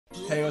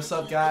Hey, what's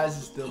up guys,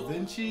 it's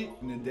Dylvinci,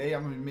 and today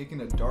I'm going to be making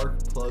a dark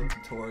plug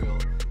tutorial.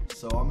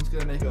 So I'm just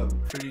going to make a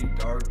pretty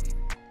dark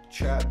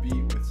trap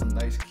beat with some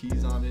nice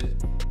keys on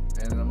it,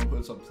 and then I'm going to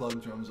put some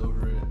plug drums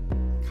over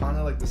it. Kind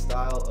of like the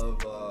style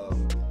of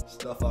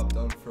stuff I've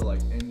done for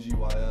like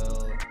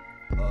NGYL,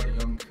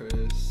 Young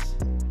Chris,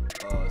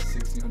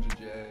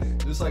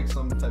 1600J, just like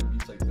some type of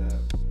beats like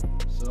that.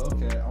 So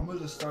okay, I'm going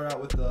to just start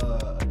out with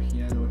a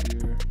piano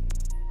here.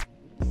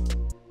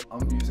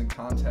 I'm using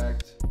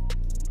Contact.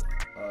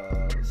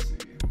 Let's see.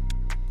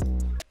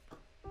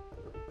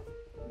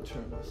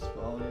 Turn this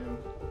volume.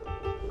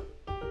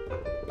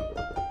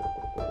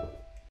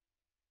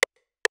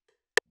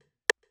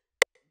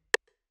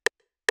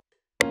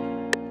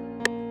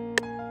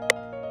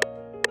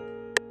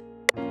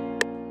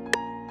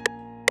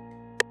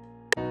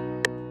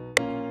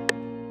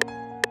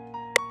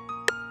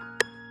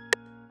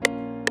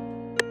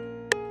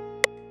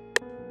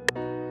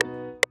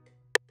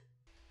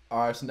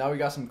 Alright, so now we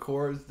got some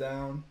chords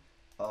down.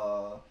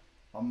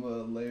 I'm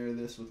gonna layer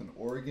this with an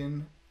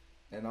organ,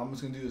 and I'm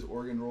just gonna do this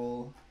organ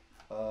roll.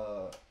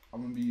 I'm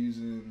gonna be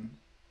using,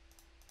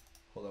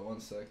 hold on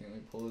 1 second, let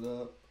me pull it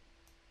up.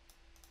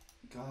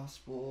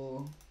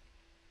 Gospel.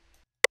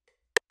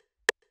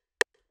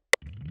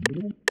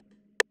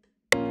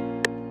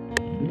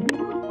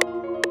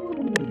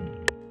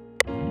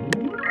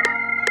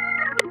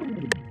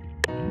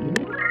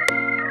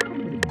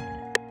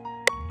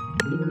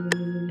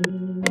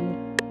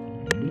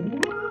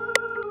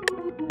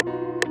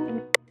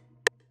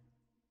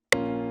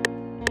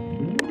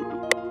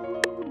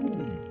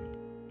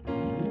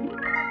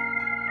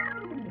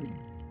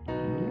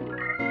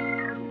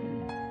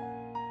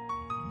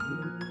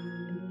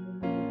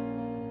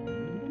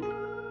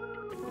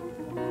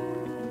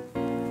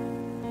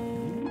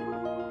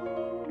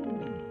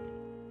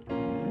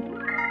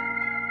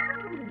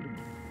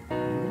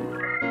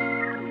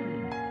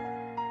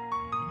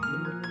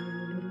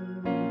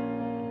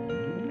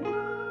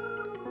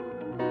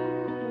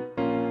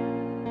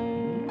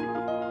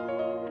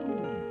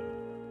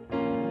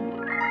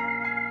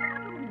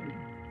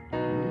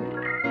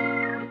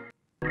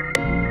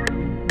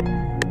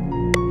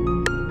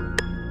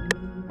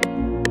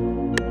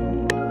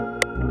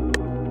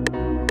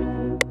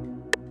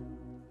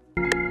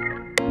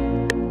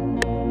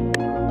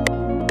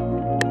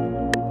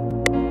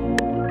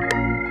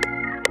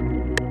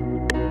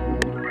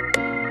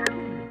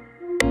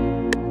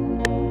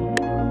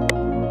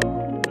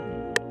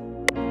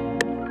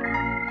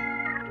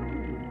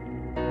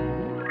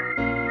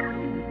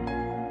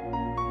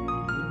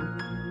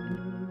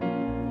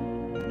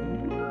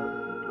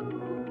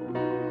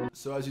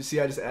 So as you see,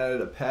 I just added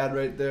a pad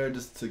right there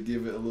just to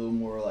give it a little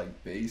more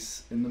like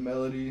bass in the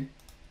melody.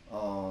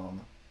 And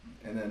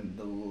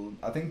then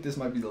I think this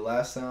might be the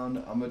last sound.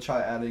 I'm gonna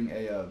try adding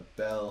a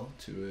bell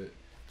to it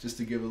just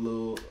to give a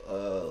little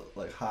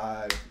like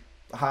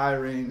high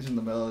range in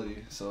the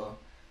melody. So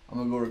I'm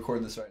gonna go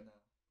record this right now.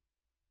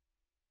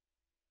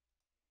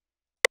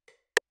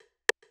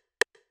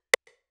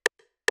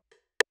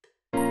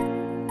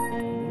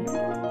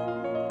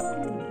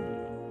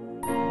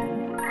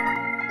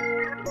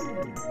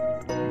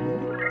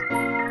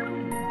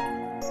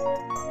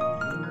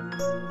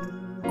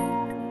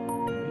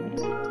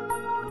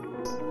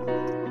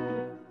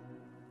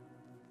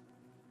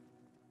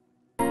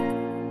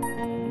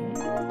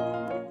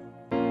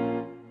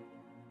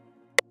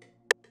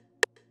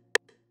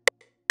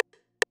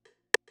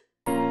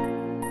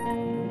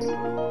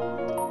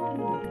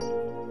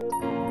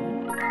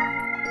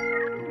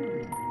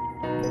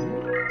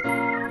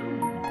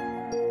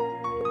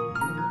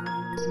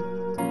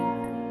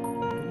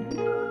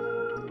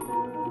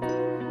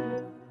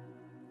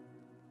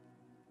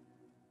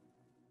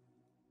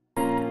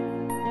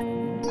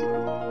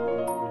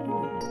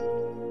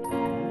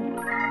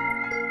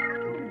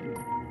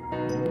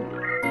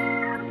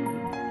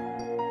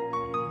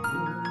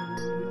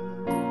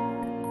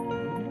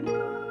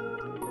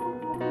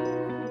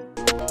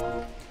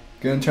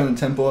 Gonna turn the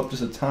tempo up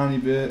just a tiny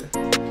bit.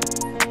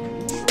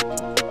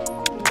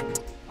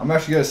 I'm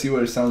actually gonna see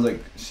what it sounds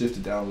like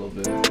shifted down a little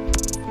bit.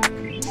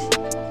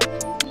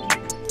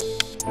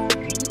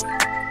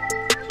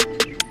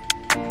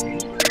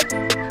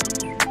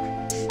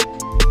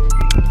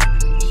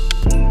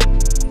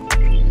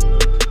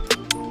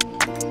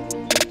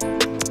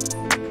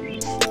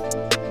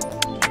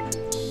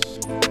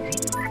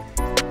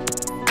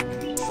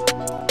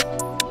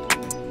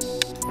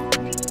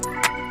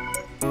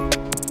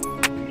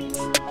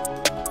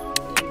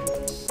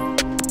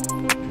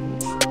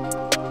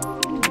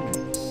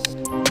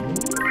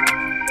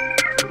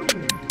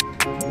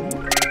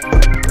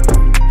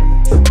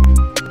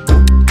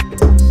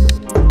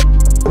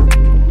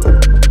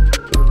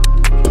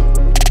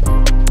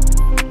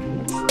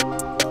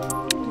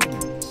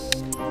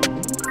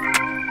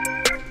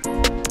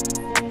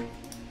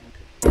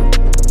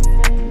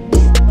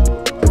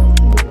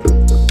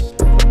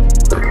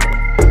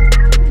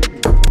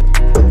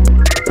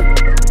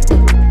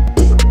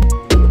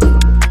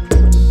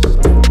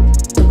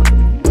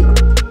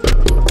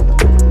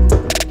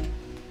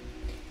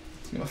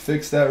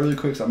 fix that really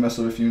quick, so I messed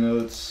up a few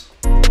notes.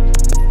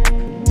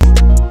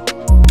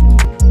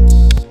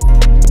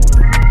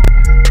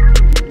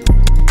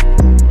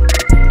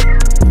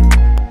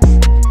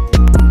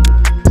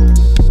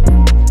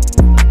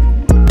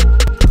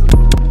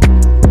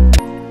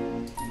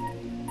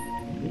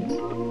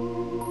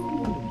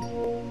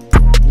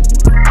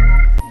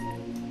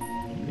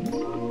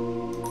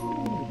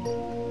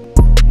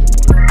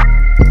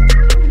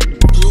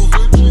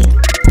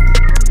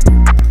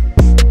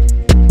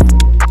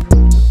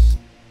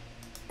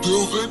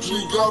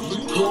 Dylvinci got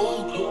the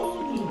code.